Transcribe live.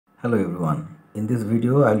Hello everyone. In this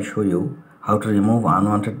video I will show you how to remove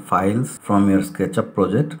unwanted files from your Sketchup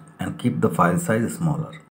project and keep the file size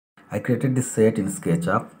smaller. I created this set in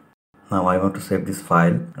Sketchup. Now I want to save this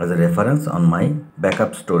file as a reference on my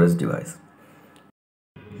backup storage device.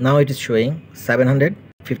 Now it is showing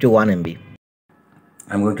 751 MB.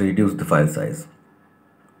 I'm going to reduce the file size.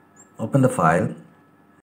 Open the file.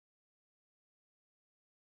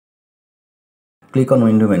 Click on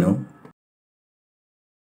Window menu.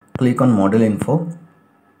 Click on Model Info.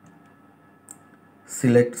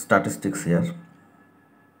 Select Statistics here.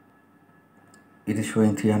 It is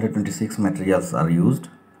showing 326 materials are used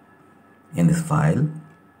in this file.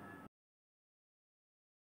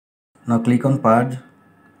 Now click on Purge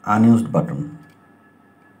Unused button.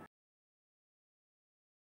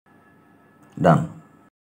 Done.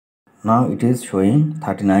 Now it is showing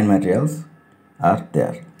 39 materials are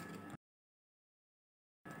there.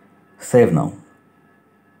 Save now.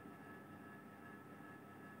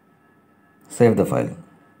 Save the file.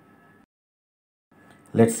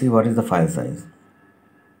 Let's see what is the file size.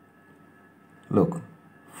 Look,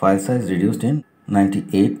 file size reduced in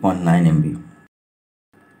 98.9 MB.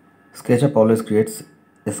 Sketchup always creates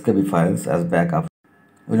SKB files as backup.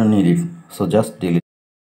 We don't need it, so just delete.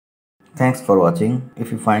 Thanks for watching.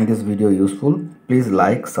 If you find this video useful, please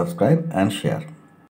like, subscribe and share.